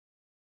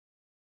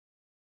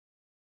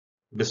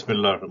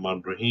Bismillah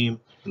Rahman Rahim,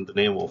 in the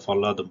name of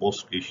Allah, the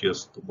most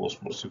gracious, the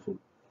most merciful.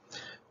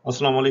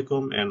 Assalamu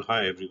alaikum and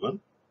hi everyone.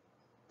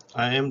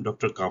 I am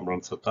Dr. Kamran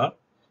Sattar,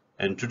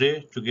 and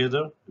today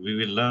together we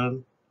will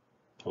learn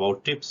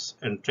about tips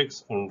and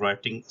tricks on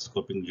writing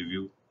scoping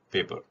review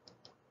paper.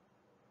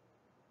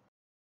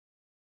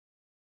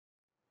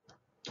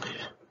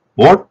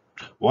 What,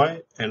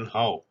 why, and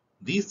how?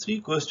 These three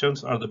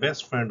questions are the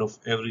best friend of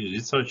every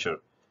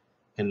researcher,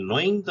 and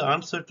knowing the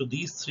answer to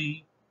these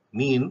three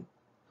mean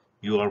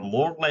you are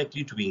more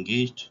likely to be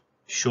engaged,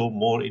 show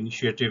more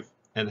initiative,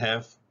 and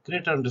have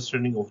greater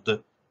understanding of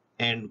the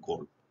end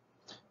goal.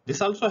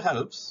 This also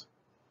helps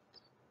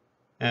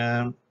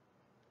um,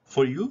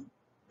 for you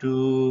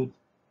to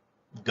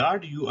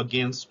guard you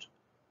against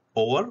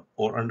over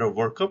or under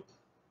workup,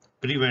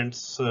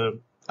 prevents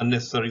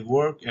unnecessary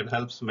work, and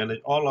helps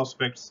manage all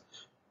aspects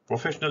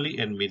professionally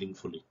and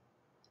meaningfully.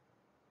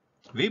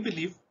 We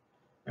believe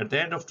at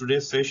the end of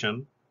today's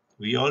session,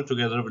 we all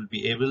together will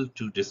be able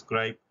to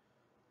describe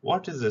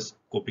what is a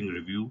scoping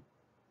review,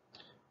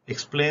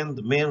 explain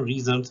the main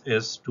reasons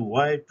as to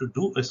why to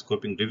do a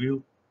scoping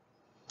review,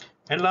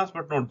 and last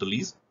but not the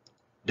least,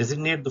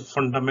 designate the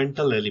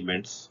fundamental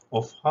elements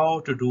of how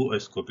to do a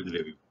scoping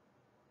review.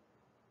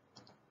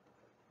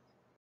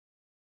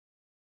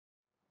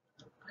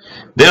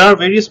 There are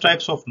various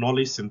types of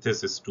knowledge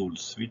synthesis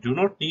tools. We do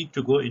not need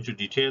to go into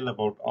detail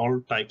about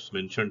all types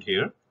mentioned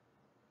here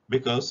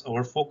because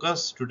our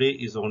focus today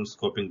is on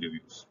scoping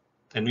reviews.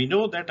 And we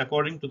know that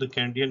according to the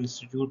Canadian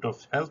Institute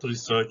of Health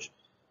Research,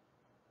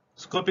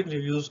 scoping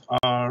reviews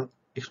are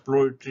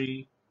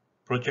exploratory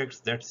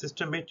projects that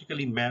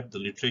systematically map the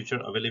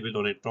literature available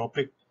on a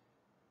topic,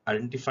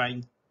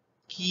 identifying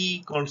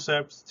key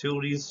concepts,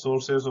 theories,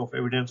 sources of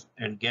evidence,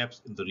 and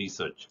gaps in the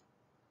research.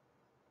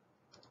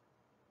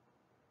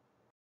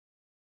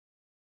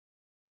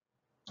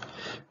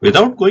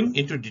 Without going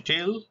into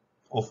detail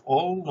of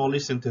all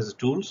knowledge synthesis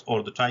tools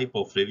or the type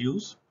of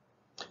reviews,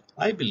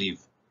 I believe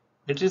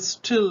it is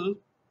still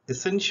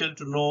essential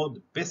to know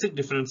the basic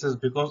differences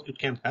because it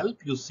can help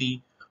you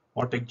see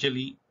what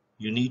actually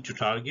you need to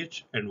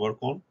target and work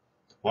on,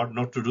 what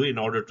not to do in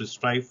order to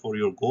strive for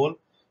your goal,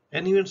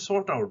 and even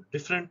sort out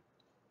different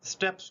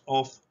steps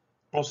of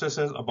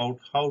processes about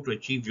how to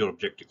achieve your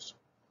objectives.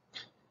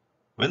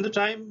 When the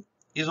time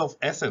is of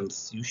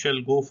essence, you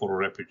shall go for a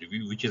rapid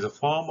review, which is a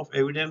form of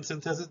evidence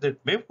synthesis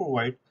that may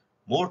provide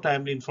more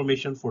timely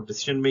information for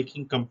decision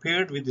making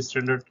compared with the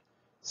standard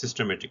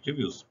systematic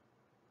reviews.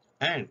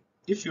 And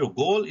if your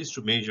goal is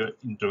to measure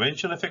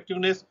intervention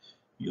effectiveness,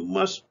 you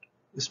must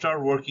start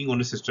working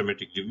on a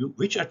systematic review,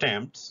 which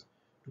attempts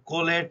to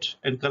collate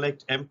and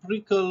collect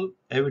empirical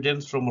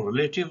evidence from a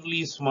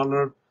relatively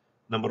smaller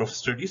number of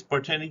studies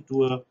pertaining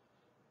to a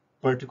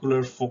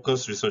particular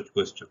focused research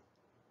question.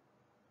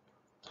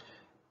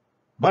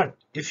 But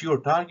if your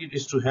target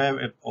is to have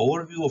an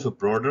overview of a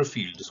broader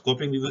field,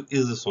 scoping review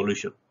is the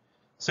solution,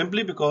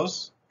 simply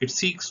because it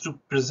seeks to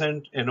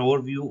present an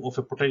overview of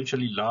a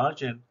potentially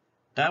large and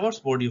diverse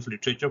body of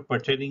literature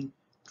pertaining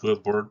to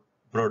a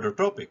broader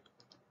topic.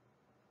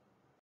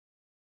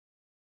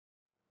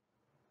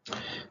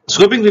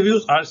 Scoping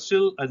reviews are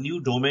still a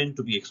new domain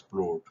to be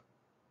explored,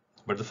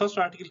 but the first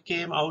article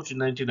came out in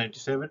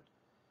 1997.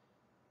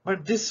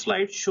 But this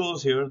slide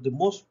shows here the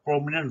most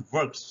prominent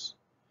works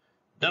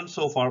done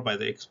so far by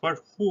the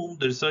expert whom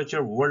the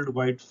researcher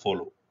worldwide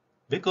follow,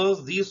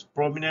 because these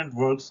prominent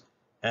works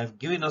have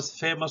given us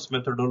famous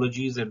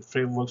methodologies and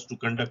frameworks to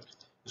conduct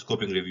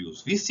scoping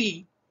reviews. We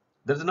see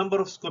that the number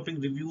of scoping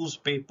reviews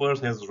papers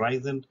has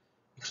risen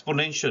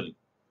exponentially,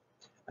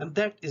 and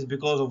that is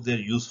because of their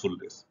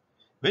usefulness.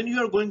 When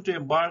you are going to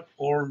embark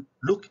or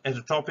look at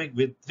a topic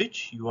with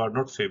which you are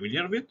not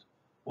familiar with,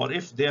 or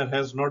if there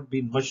has not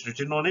been much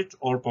written on it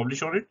or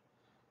published on it,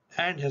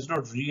 and has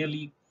not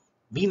really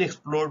been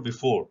explored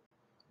before,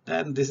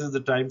 then this is the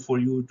time for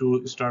you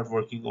to start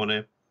working on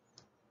a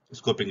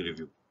scoping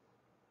review.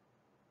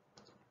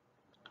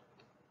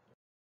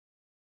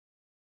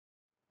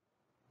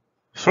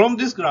 From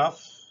this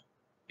graph,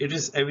 it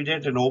is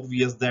evident and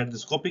obvious that the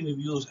scoping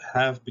reviews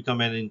have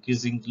become an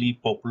increasingly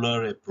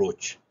popular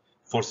approach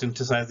for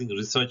synthesizing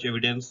research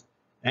evidence,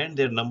 and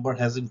their number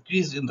has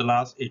increased in the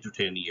last 8 to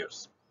 10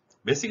 years.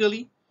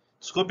 Basically,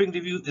 scoping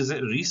review is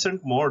a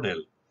recent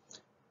model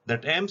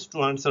that aims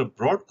to answer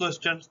broad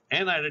questions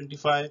and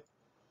identify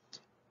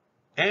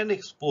and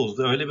expose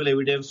the available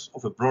evidence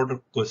of a broader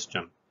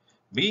question,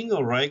 being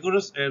a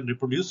rigorous and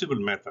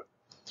reproducible method.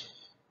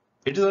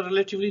 It is a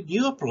relatively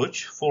new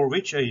approach for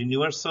which a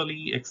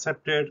universally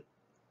accepted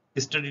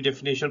study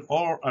definition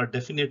or a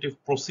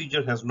definitive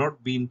procedure has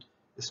not been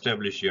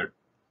established yet.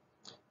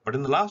 But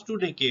in the last 2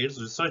 decades,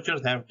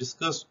 researchers have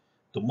discussed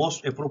the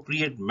most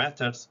appropriate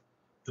methods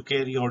to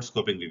carry out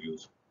scoping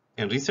reviews.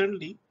 And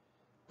recently,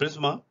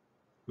 PRISMA,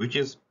 which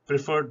is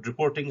preferred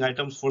reporting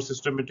items for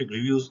systematic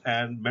reviews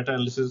and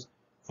meta-analysis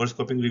for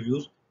scoping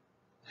reviews,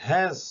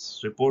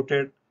 has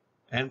reported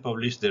and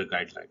published their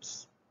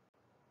guidelines.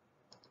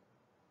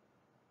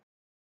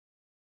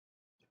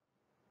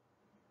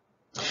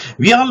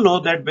 We all know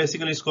that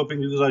basically scoping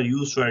reviews are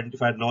used to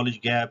identify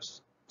knowledge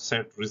gaps,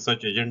 set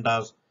research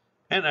agendas,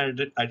 and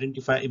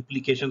identify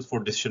implications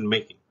for decision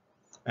making,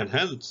 and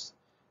hence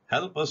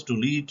help us to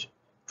lead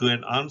to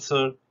an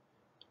answer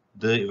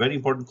the very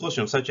important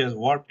questions such as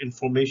what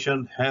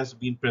information has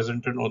been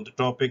presented on the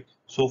topic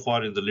so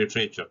far in the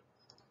literature.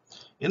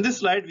 In this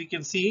slide, we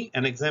can see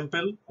an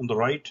example on the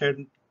right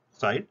hand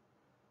side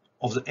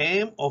of the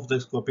aim of the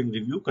scoping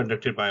review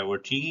conducted by our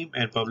team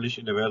and published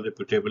in a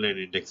well-reputable and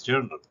indexed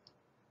journal.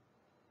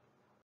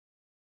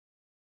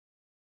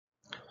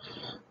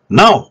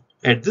 Now,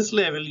 at this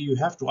level, you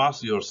have to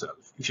ask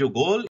yourself, if your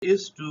goal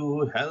is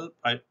to help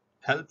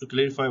to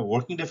clarify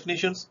working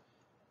definitions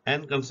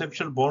and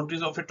conceptual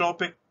boundaries of a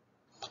topic,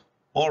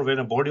 or when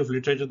a body of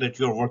literature that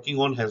you are working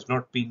on has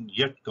not been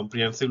yet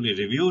comprehensively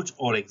reviewed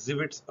or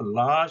exhibits a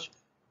large,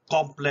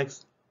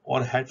 complex,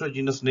 or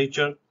heterogeneous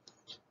nature,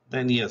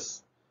 then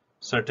yes,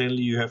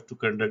 certainly you have to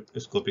conduct a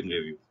scoping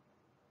review.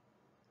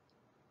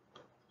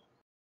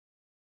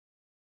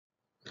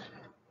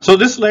 So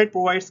this slide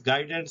provides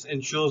guidance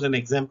and shows an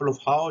example of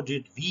how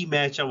did we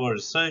match our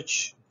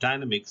research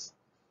dynamics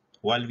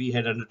while we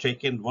had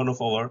undertaken one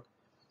of our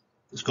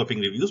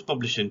scoping reviews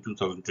published in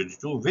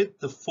 2022 with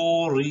the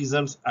 4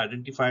 reasons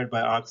identified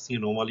by Arksey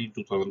and O Malley in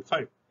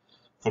 2005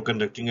 for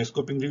conducting a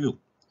scoping review.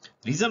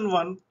 Reason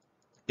 1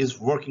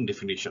 is working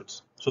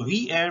definitions. So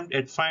we aimed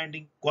at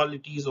finding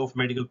qualities of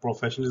medical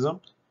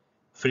professionalism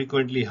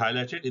frequently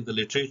highlighted in the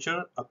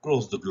literature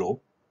across the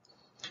globe.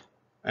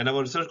 And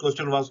our research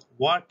question was,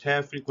 what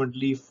have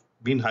frequently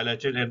been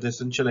highlighted as the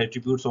essential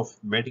attributes of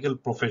medical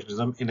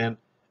professionalism in an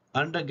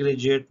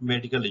undergraduate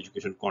medical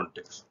education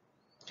context?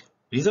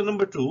 Reason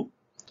number 2,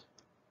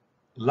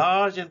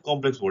 large and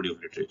complex body of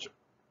literature.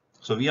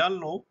 So we all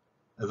know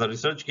as a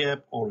research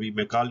gap, or we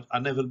may call it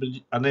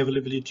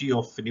unavailability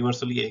of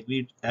universally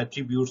agreed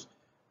attributes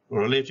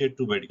related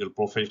to medical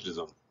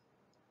professionalism.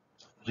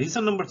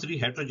 Reason number 3,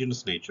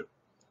 heterogeneous nature.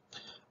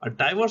 A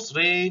diverse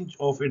range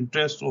of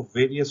interests of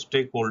various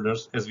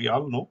stakeholders, as we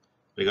all know,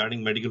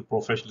 regarding medical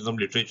professionalism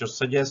literature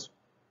suggests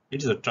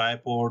it is a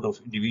tripod of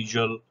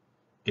individual,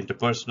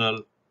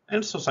 interpersonal,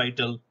 and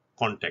societal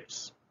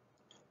contexts.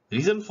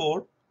 Reason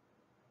 4,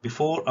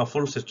 before a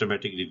full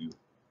systematic review.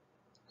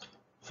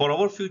 For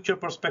our future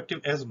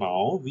perspective as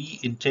now, we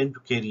intend to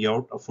carry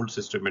out a full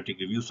systematic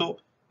review. So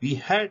we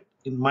had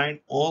in mind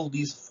all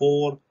these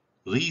 4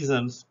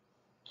 reasons,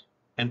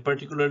 and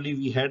particularly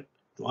we have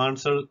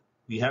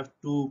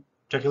to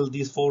tackle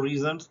these 4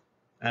 reasons,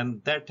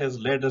 and that has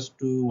led us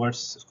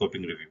towards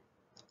scoping review.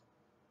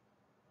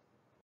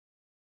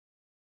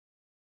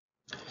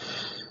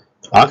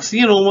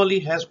 Arksey and O Malley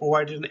has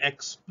provided an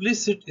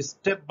explicit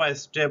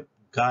step-by-step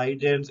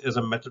guidance as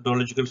a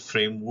methodological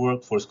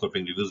framework for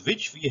scoping reviews,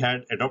 which we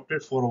had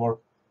adopted for our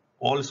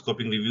all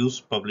scoping reviews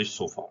published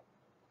so far.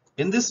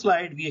 In this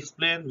slide, we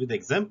explain with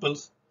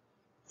examples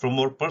from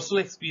our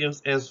personal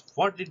experience as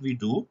what did we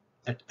do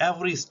at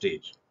every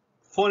stage.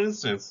 For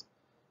instance,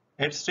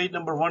 at stage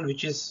number 1,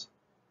 which is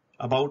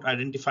about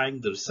identifying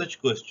the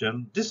research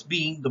question, this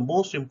being the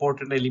most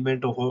important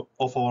element of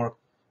our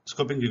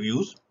scoping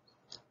reviews,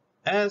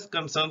 as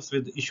concerns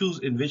with issues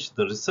in which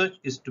the research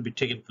is to be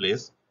taken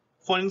place.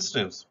 For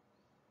instance,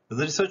 the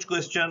research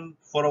question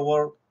for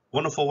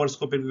one of our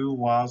scoping review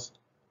was,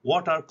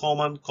 what are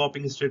common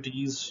coping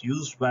strategies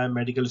used by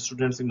medical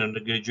students in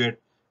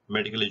undergraduate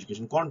medical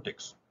education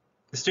context?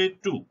 Stage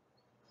 2,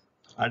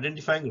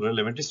 identifying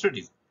relevant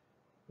studies.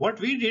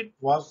 What we did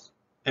was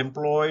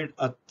employed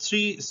a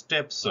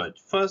 3-step search.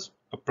 First,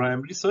 a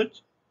primary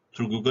search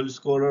through Google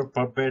Scholar,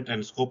 PubMed,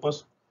 and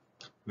Scopus,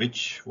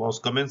 which was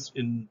commenced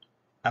in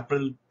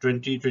April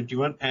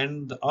 2021,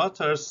 and the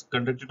authors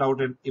conducted out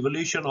an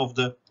evaluation of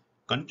the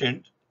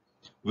content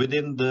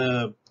within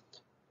the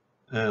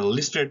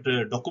listed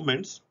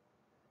documents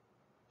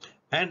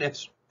and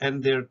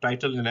their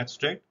title and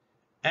abstract,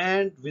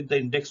 and with the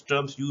index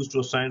terms used to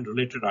assign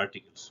related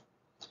articles.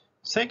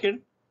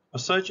 Second, a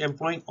search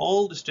employing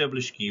all the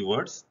established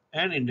keywords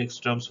and index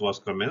terms was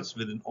commenced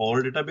within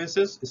all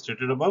databases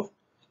stated above.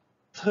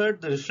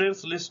 Third, the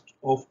reference list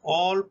of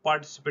all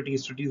participating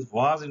studies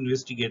was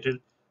investigated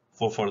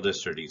for further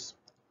studies.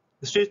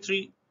 Stage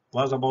 3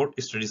 was about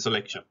study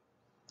selection.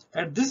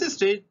 At this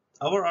stage,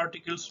 our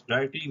articles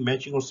directly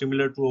matching or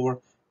similar to our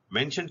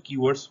mentioned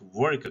keywords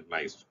were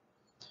recognized,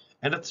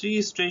 and a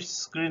 3-stage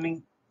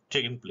screening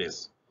taken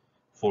place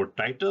for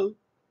title,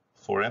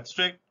 for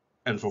abstract,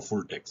 and for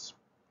full text.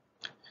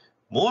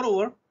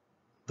 Moreover,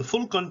 the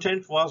full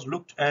content was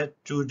looked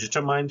at to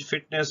determine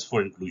fitness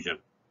for inclusion.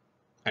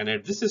 And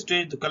at this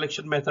stage, the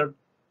collection method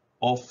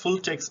of full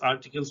text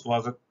articles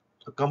was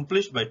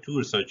accomplished by 2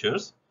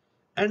 researchers,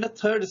 and a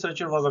 3rd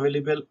researcher was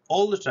available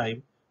all the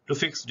time to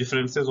fix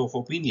differences of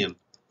opinion,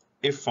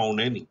 if found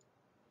any.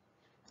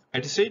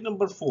 At stage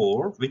number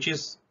 4, which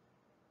is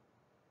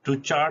to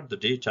chart the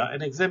data,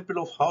 an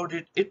example of how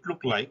did it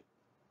look like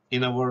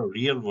in our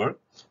real work,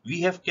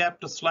 we have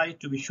kept a slide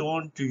to be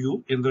shown to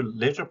you in the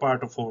later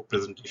part of our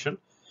presentation.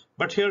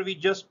 But here we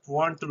just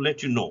want to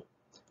let you know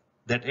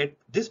that at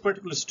this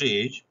particular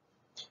stage,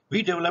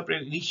 we developed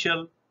an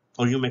initial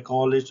or you may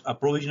call it a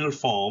provisional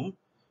form,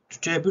 to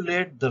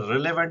tabulate the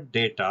relevant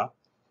data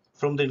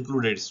from the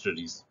included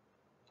studies.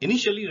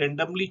 Initially,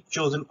 randomly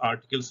chosen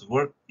articles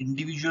were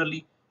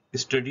individually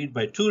studied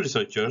by two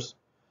researchers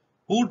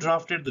who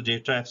drafted the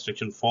data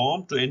abstraction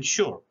form to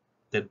ensure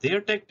that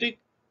their tactic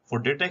for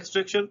data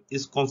extraction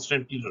is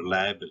constantly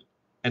reliable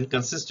and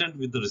consistent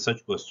with the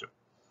research question.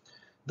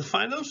 The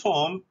final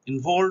form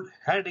involved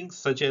headings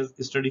such as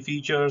study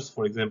features,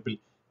 for example,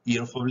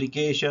 year of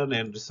publication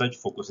and research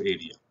focus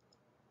area.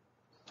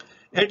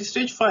 At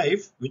stage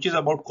 5, which is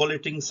about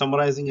collating,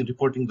 summarizing, and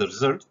reporting the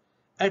results,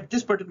 at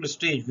this particular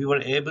stage, we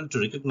were able to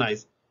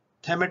recognize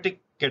thematic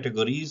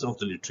categories of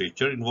the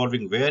literature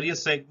involving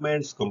various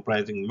segments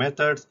comprising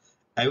methods,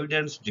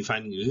 evidence,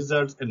 defining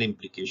results, and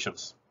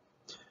implications.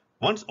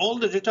 Once all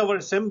the data were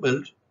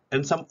assembled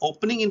and some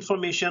opening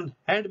information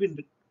had been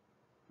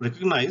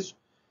recognized,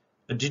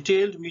 a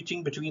detailed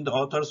meeting between the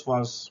authors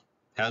was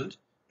held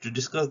to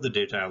discuss the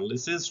data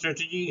analysis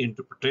strategy,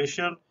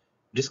 interpretation,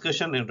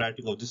 discussion, and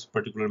writing of this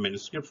particular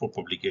manuscript for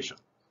publication.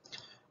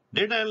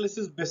 Data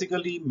analysis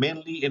basically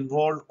mainly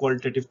involved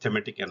qualitative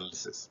thematic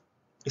analysis.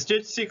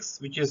 Stage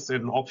 6, which is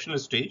an optional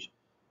stage,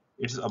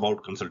 it is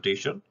about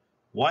consultation.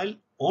 While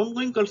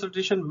ongoing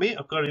consultation may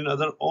occur in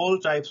all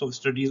types of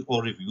studies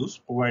or reviews,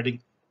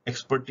 providing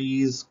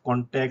expertise,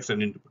 context,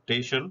 and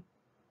interpretation,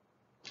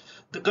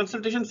 the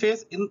consultation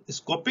phase in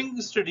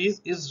scoping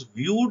studies is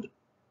viewed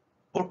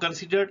or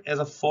considered as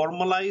a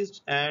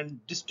formalized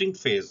and distinct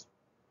phase,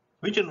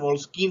 which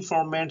involves key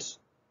informants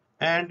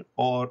and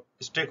or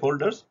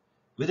stakeholders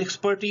with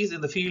expertise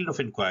in the field of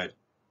inquiry.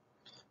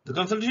 The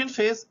consultation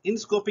phase in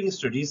scoping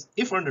studies,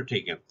 if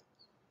undertaken,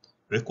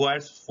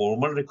 requires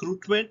formal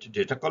recruitment,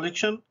 data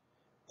collection,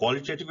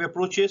 qualitative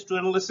approaches to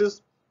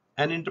analysis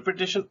and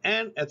interpretation,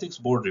 and ethics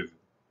board review.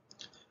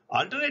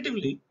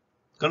 Alternatively,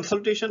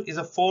 consultation is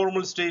a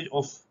formal stage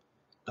of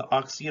the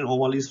Arksey and O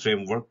Malley's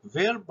framework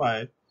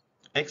whereby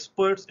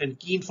experts and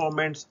key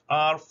informants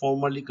are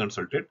formally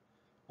consulted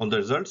on the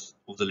results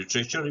of the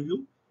literature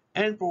review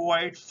and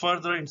provide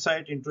further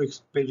insight into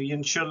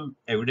experiential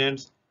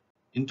evidence,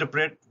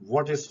 interpret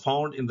what is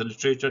found in the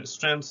literature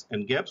strengths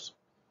and gaps,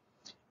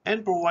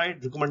 and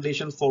provide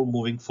recommendations for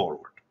moving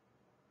forward.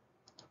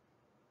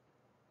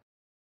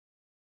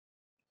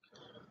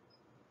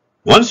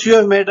 Once you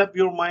have made up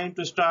your mind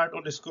to start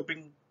on a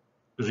scoping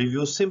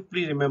review,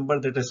 simply remember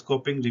that a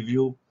scoping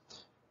review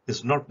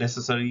is not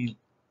necessarily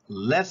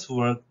less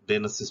work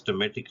than a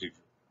systematic review.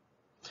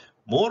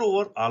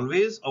 Moreover,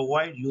 always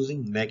avoid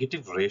using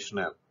negative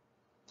rationale.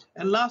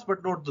 And last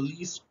but not the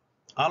least,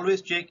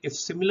 always check if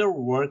similar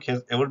work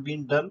has ever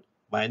been done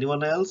by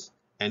anyone else,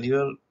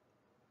 anywhere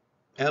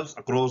else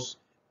across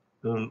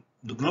the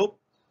globe,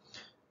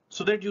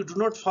 so that you do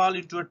not fall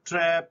into a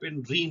trap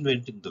in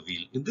reinventing the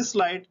wheel. In this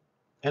slide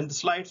and the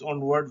slides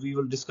onward, we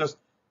will discuss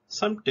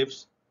some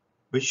tips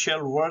which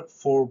shall work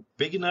for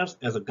beginners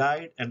as a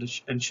guide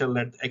and shall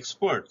let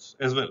experts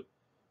as well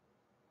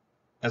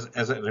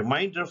as a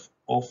reminder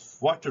of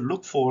what to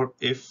look for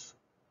if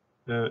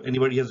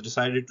anybody has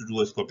decided to do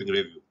a scoping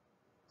review.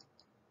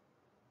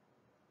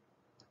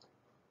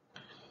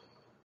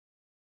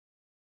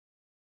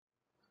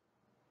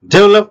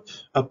 Develop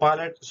a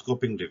pilot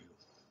scoping review.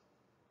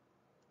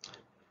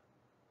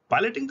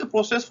 Piloting the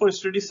process for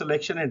study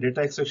selection and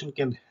data extraction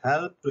can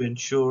help to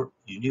ensure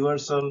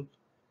universal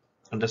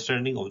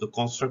understanding of the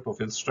construct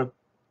of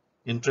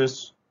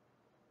interest,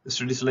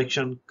 study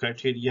selection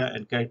criteria,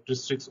 and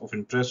characteristics of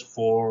interest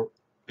for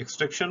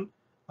extraction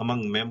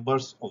among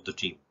members of the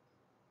team.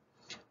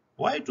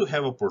 Why to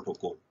have a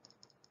protocol?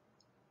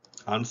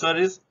 Answer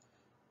is,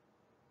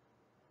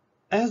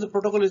 as the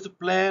protocol is the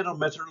plan or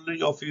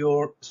methodology of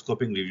your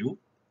scoping review,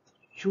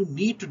 you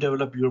need to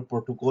develop your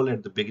protocol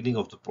at the beginning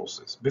of the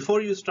process before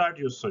you start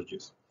your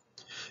searches.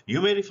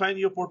 You may refine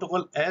your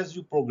protocol as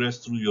you progress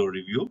through your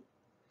review.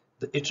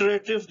 The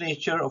iterative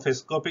nature of a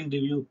scoping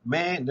review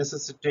may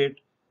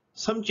necessitate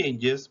some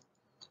changes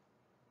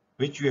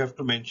which you have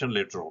to mention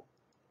later on.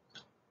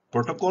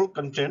 Protocol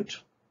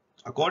content.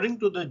 According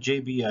to the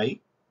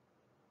JBI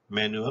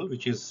manual,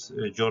 which is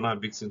John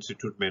Biggs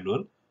Institute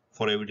manual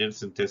for evidence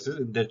synthesis,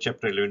 in their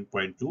chapter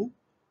 11.2,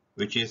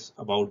 which is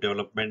about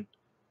development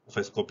of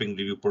a scoping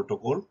review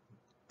protocol,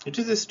 it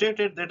is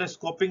stated that a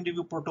scoping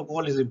review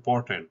protocol is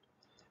important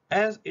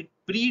as it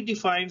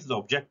predefines the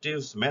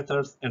objectives,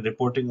 methods, and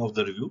reporting of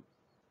the review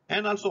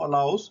and also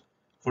allows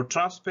for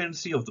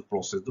transparency of the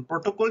process. The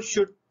protocol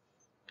should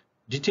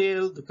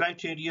detail the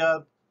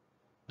criteria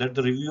that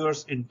the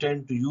reviewers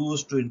intend to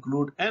use to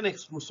include and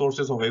exclude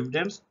sources of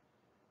evidence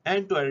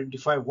and to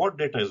identify what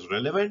data is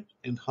relevant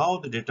and how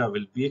the data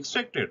will be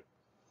extracted.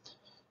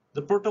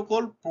 The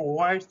protocol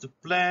provides the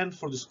plan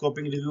for the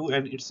scoping review,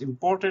 and it's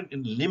important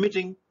in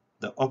limiting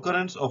the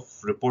occurrence of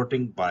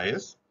reporting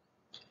bias.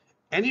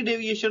 Any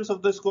deviations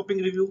of the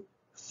scoping review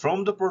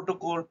from the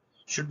protocol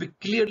should be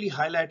clearly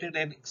highlighted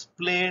and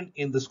explained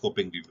in the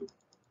scoping review.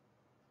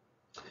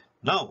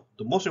 Now,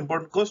 the most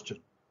important question,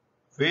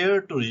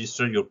 where to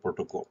register your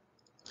protocol?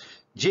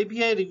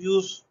 JBI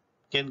reviews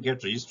can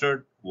get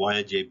registered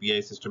via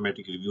JBI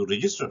Systematic Review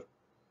Register.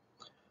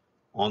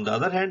 On the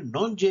other hand,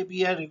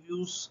 non-JPI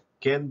reviews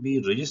can be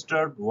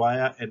registered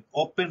via an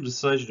open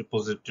research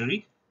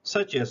repository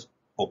such as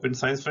Open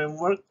Science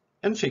Framework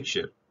and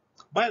Figshare.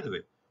 By the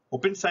way,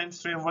 Open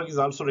Science Framework is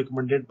also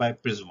recommended by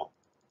Prisma.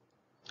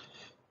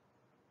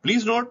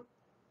 Please note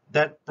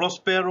that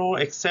Prospero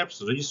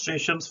accepts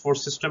registrations for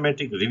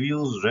systematic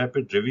reviews,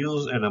 rapid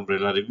reviews, and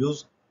umbrella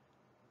reviews,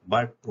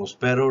 but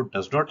Prospero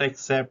does not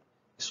accept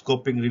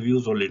scoping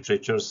reviews or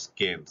literature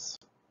scans.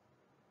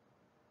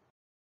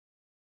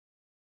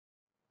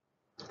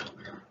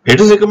 It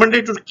is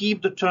recommended to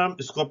keep the term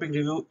scoping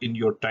review in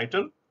your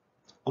title.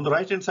 On the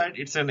right hand side,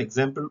 it's an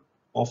example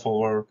of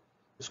our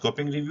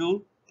scoping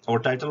review. Our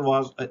title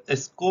was a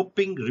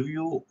scoping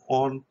review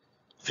on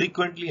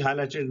frequently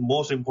highlighted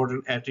most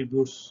important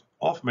attributes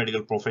of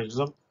medical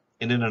professionalism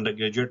in an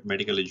undergraduate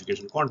medical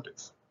education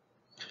context.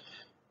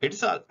 It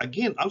is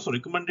again also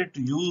recommended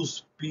to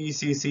use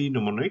PCC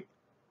mnemonic.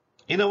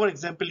 In our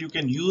example, you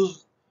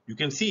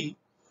can see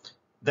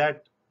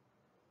that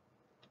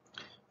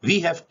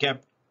we have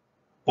kept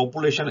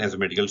population as a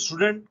medical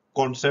student,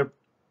 concept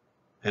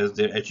as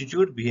their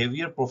attitude,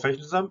 behavior,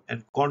 professionalism,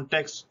 and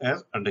context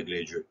as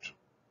undergraduate.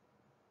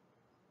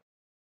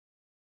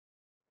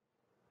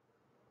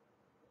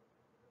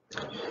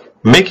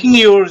 Making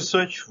your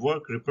research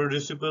work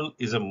reproducible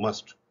is a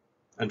must,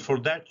 and for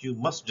that you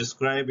must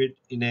describe it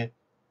in an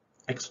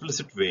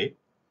explicit way.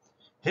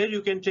 Here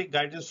you can take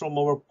guidance from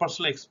our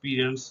personal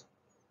experience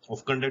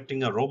of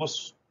conducting a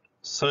robust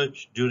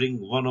search during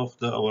one of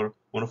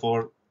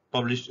our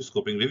published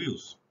scoping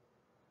reviews.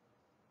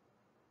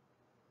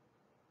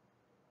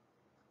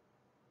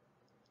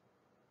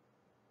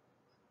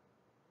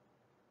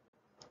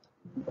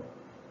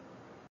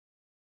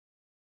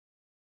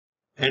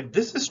 At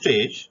this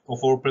stage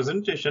of our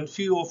presentation,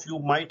 few of you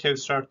might have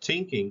started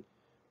thinking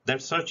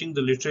that searching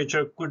the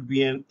literature could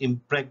be an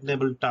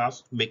impregnable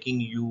task,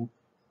 making you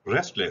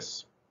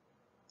restless.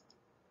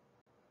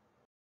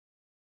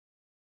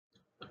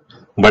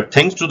 But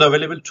thanks to the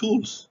available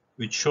tools,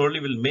 which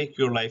surely will make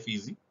your life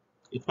easy,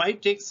 it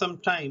might take some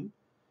time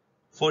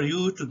for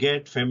you to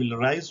get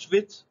familiarized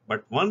with,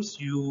 but once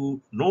you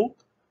know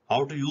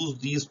how to use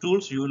these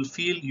tools, you will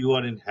feel you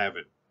are in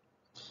heaven.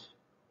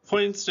 For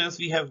instance,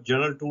 we have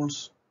journal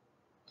tools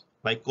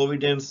like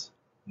Covidence,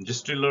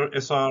 Distiller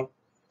SR,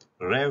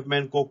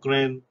 Ravman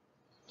Cochrane,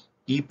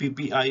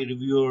 EPPI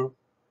Reviewer,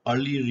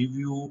 Early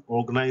Review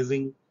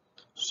Organizing,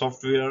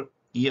 Software,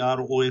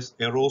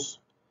 EROS.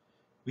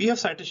 We have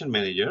citation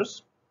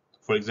managers,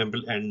 for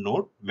example,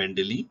 EndNote,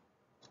 Mendeley,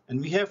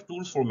 and we have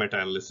tools for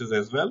meta-analysis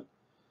as well,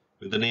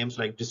 with the names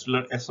like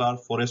Distiller SR,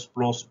 Forest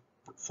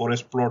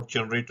Plot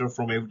Generator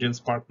from Evidence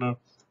Partner,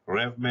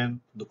 Ravman,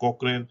 the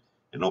Cochrane,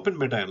 and Open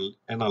Meta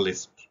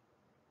Analyst.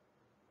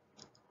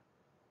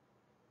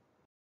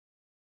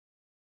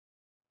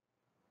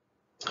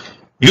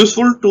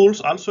 Useful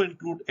tools also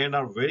include and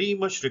are very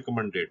much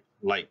recommended,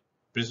 like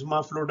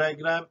Prisma Flow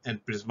Diagram and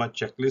Prisma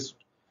Checklist.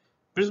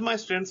 Prisma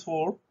stands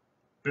for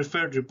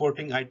Preferred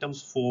Reporting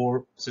Items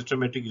for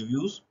Systematic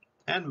Reviews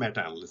and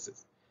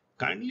Meta-Analysis.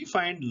 Kindly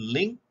find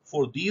link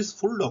for these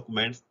full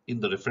documents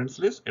in the reference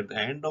list at the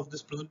end of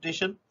this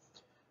presentation.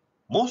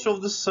 Most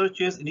of the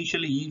searches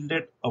initially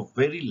yielded a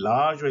very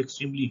large or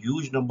extremely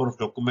huge number of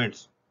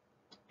documents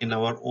in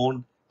our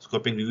own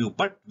scoping review,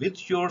 but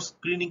with your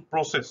screening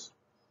process,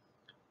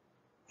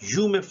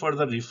 you may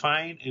further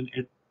refine and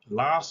at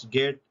last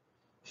get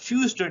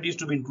few studies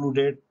to be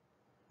included,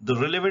 the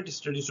relevant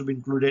studies to be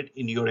included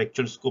in your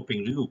actual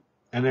scoping review.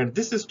 And at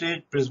this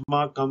stage,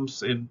 Prisma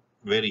comes in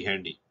very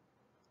handy.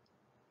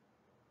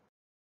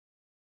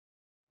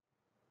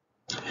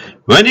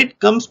 When it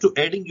comes to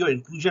adding your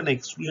inclusion and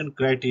exclusion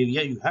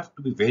criteria, you have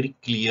to be very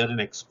clear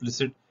and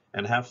explicit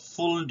and have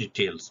full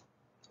details.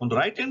 On the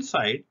right hand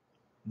side,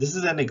 this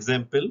is an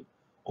example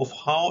of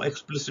how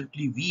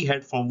explicitly we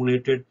had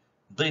formulated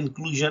the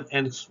inclusion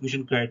and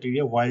exclusion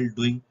criteria while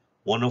doing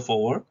one of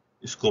our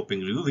scoping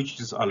review, which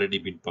has already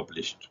been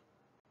published.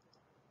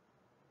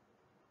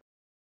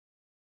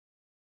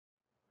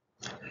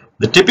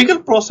 The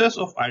typical process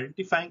of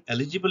identifying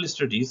eligible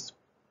studies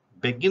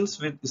begins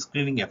with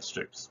screening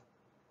abstracts.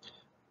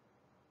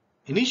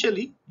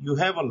 Initially, you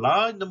have a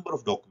large number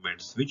of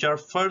documents which are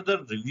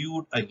further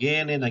reviewed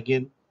again and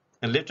again,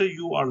 and later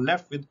you are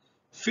left with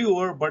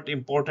fewer but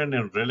important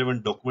and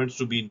relevant documents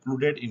to be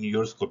included in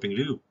your scoping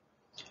review.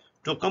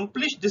 To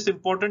accomplish this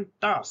important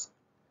task,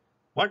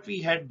 what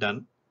we had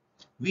done,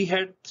 we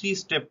had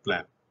three-step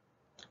plan.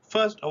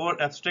 First, our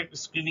abstract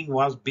screening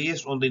was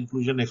based on the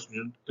inclusion and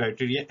exclusion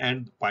criteria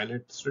and the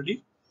pilot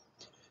study.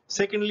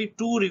 Secondly,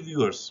 two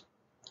reviewers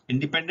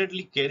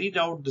independently carried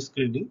out the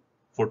screening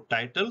for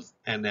titles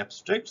and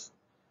abstracts.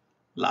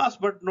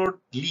 Last but not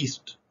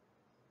least,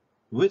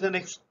 with an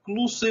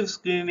exclusive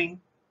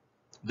screening,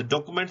 the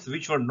documents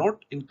which were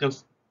not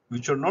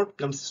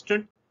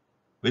consistent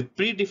with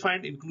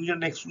predefined inclusion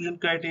and exclusion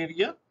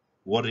criteria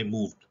were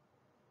removed.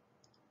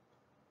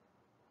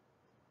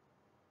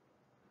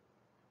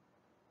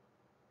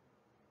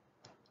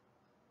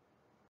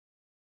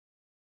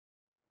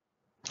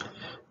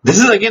 This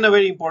is again a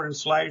very important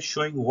slide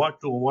showing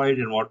what to avoid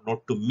and what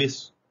not to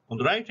miss. On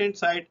the right hand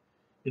side,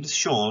 it is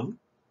shown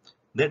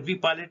that we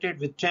piloted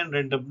with 10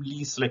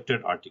 randomly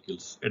selected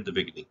articles at the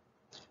beginning,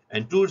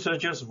 and two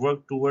researchers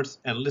worked towards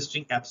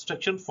enlisting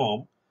abstraction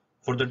form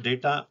for the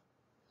data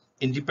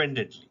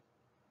independently.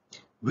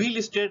 We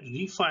listed,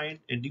 refined,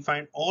 and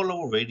defined all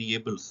our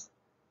variables,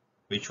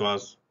 which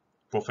was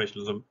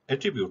professionalism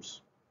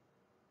attributes.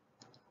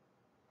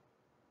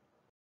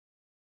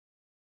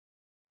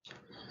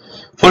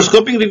 For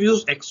scoping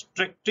reviews,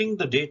 extracting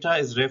the data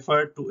is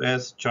referred to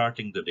as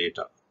charting the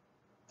data.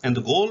 And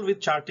the goal with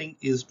charting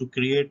is to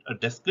create a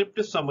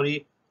descriptive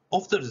summary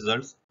of the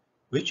results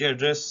which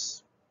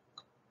addresses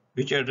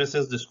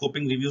the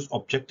scoping review's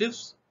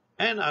objectives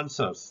and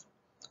answers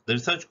the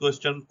research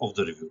question of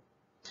the review.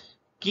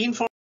 Key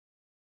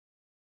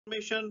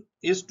information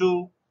is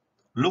to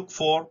look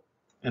for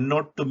and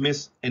not to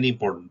miss any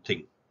important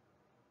thing.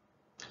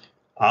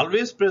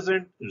 Always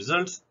present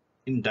results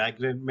in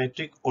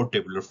diagrammatic or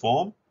tabular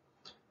form,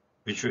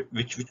 which could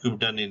be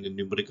done in a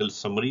numerical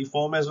summary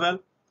form as well,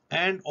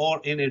 and or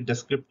in a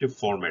descriptive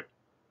format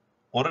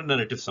or a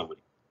narrative summary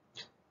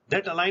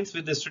that aligns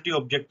with the study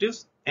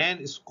objectives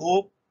and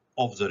scope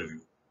of the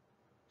review.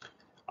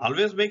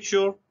 Always make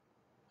sure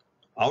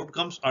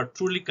outcomes are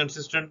truly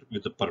consistent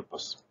with the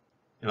purpose,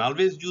 and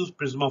always use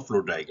Prisma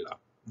flow diagram.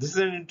 This is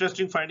an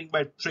interesting finding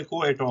by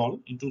Trico et al.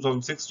 In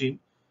 2016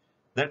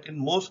 that in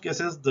most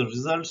cases the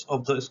results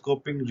of the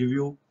scoping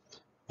review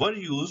were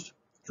used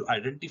to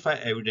identify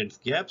evidence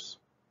gaps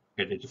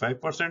at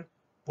 85%,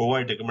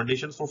 provide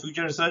recommendations for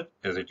future research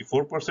as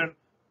 84%,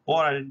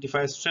 or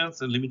identify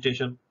strengths and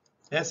limitations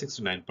as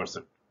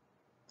 69%.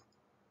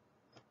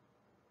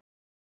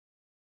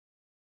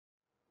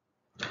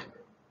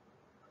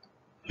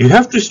 You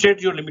have to state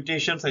your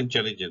limitations and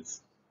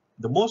challenges.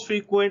 The most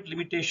frequent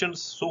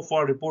limitations so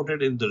far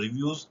reported in the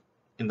reviews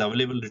in the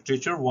available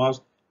literature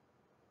was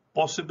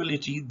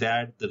possibility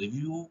that the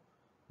review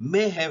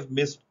may have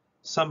missed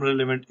some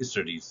relevant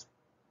studies.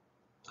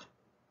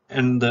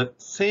 And at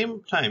the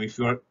same time, if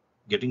you are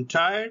getting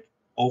tired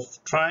of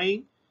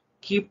trying,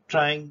 keep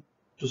trying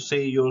to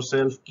say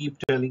yourself, keep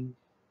telling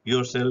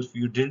yourself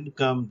you didn't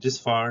come this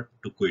far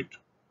to quit.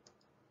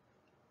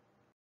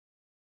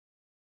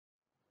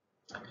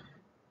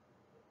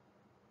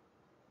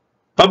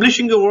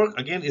 Publishing your work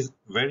again is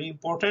very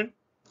important,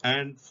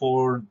 and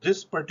for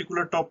this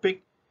particular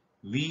topic,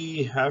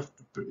 we have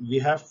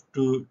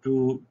to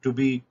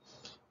be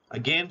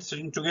again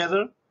sitting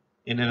together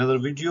in another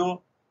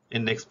video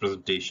in next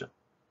presentation.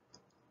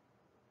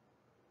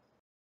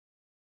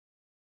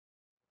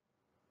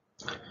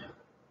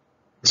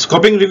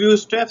 Scoping review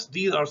steps.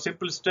 These are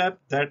simple steps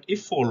that,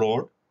 if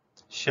followed,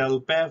 shall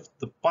pave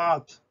the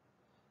path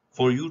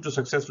for you to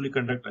successfully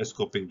conduct a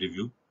scoping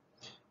review.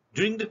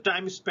 During the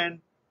time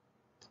spent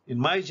in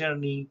my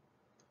journey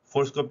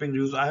for scoping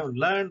reviews, I have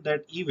learned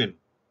that even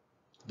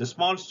the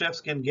small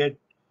steps can get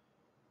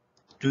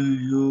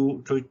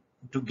to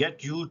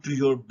get you to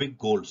your big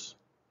goals.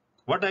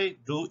 What I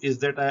do is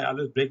that I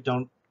always break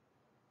down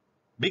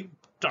big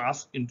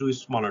tasks into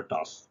smaller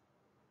tasks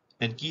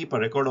and keep a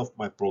record of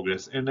my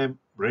progress, and I'm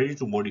ready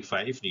to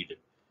modify if needed.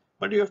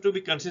 But you have to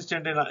be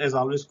consistent, and as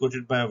always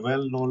quoted by a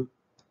well-known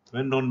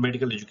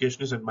medical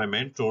educationist and my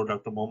mentor,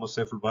 Dr. Mohammad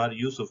Saiful Bahar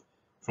Yusuf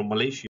from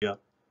Malaysia.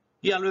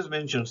 He always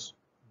mentions,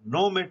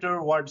 no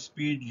matter what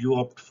speed you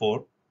opt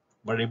for,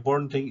 but the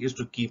important thing is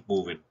to keep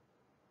moving.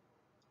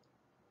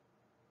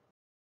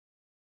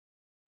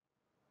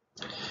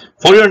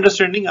 For your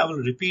understanding, I will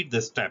repeat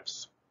the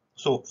steps.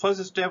 So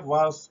first step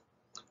was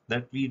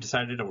that we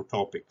decided our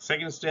topic.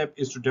 Second step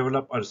is to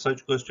develop a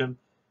research question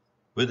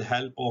with the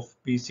help of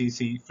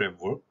PCC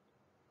framework.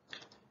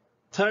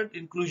 Third,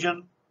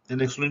 inclusion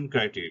and exclusion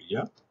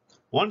criteria.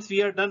 Once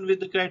we are done with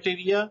the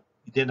criteria,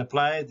 we then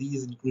apply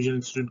these inclusion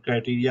and exclusion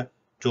criteria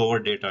to our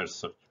data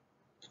research.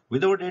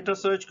 With our data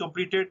search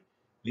completed,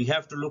 we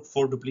have to look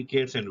for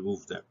duplicates and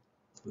remove them.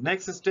 The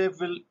next step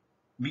will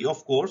be,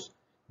 of course,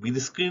 the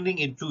screening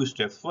in two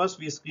steps. First,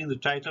 we screen the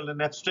title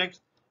and abstract,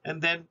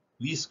 and then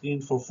we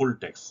screen for full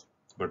text.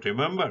 But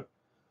remember,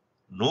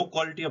 no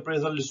quality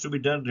appraisal is to be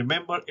done.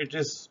 Remember, it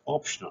is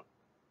optional.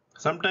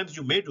 Sometimes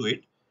you may do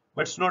it,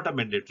 but it's not a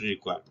mandatory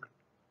requirement.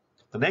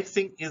 The next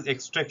thing is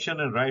extraction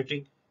and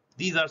writing.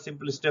 These are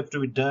simple steps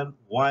to be done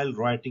while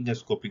writing a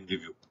scoping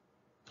review.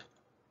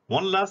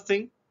 One last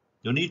thing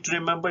you need to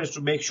remember is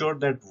to make sure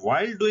that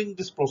while doing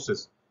this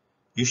process,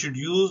 you should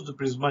use the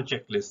Prisma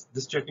checklist.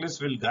 This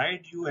checklist will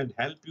guide you and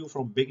help you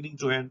from beginning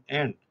to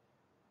end.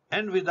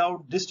 And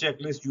without this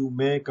checklist, you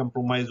may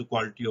compromise the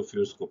quality of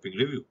your scoping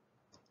review.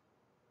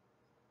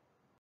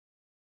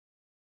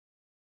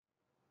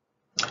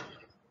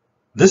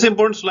 This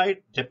important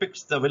slide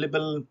depicts the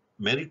available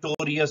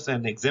meritorious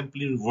and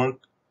exemplary work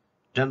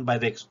done by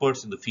the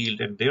experts in the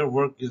field, and their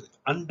work is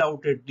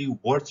undoubtedly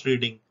worth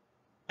reading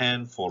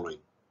and following.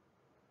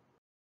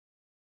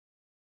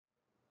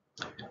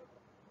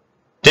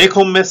 Take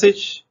home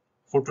message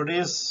for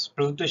today's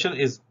presentation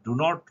is, do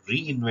not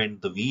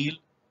reinvent the wheel,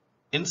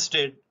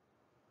 instead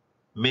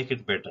make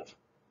it better.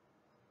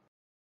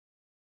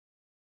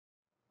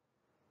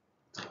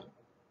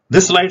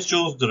 This slide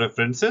shows the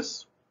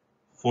references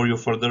for your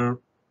further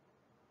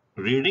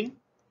reading.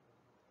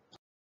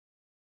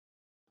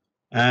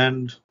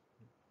 And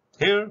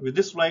here with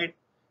this slide,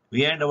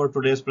 we end our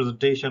today's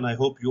presentation. I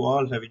hope you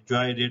all have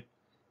enjoyed it.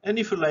 And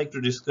if you like to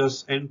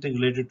discuss anything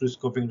related to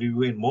scoping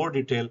review in more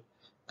detail,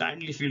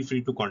 kindly feel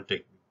free to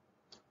contact me.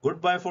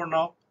 Goodbye for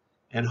now,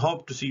 and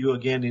hope to see you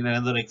again in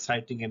another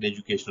exciting and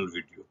educational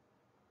video.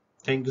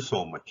 Thank you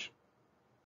so much.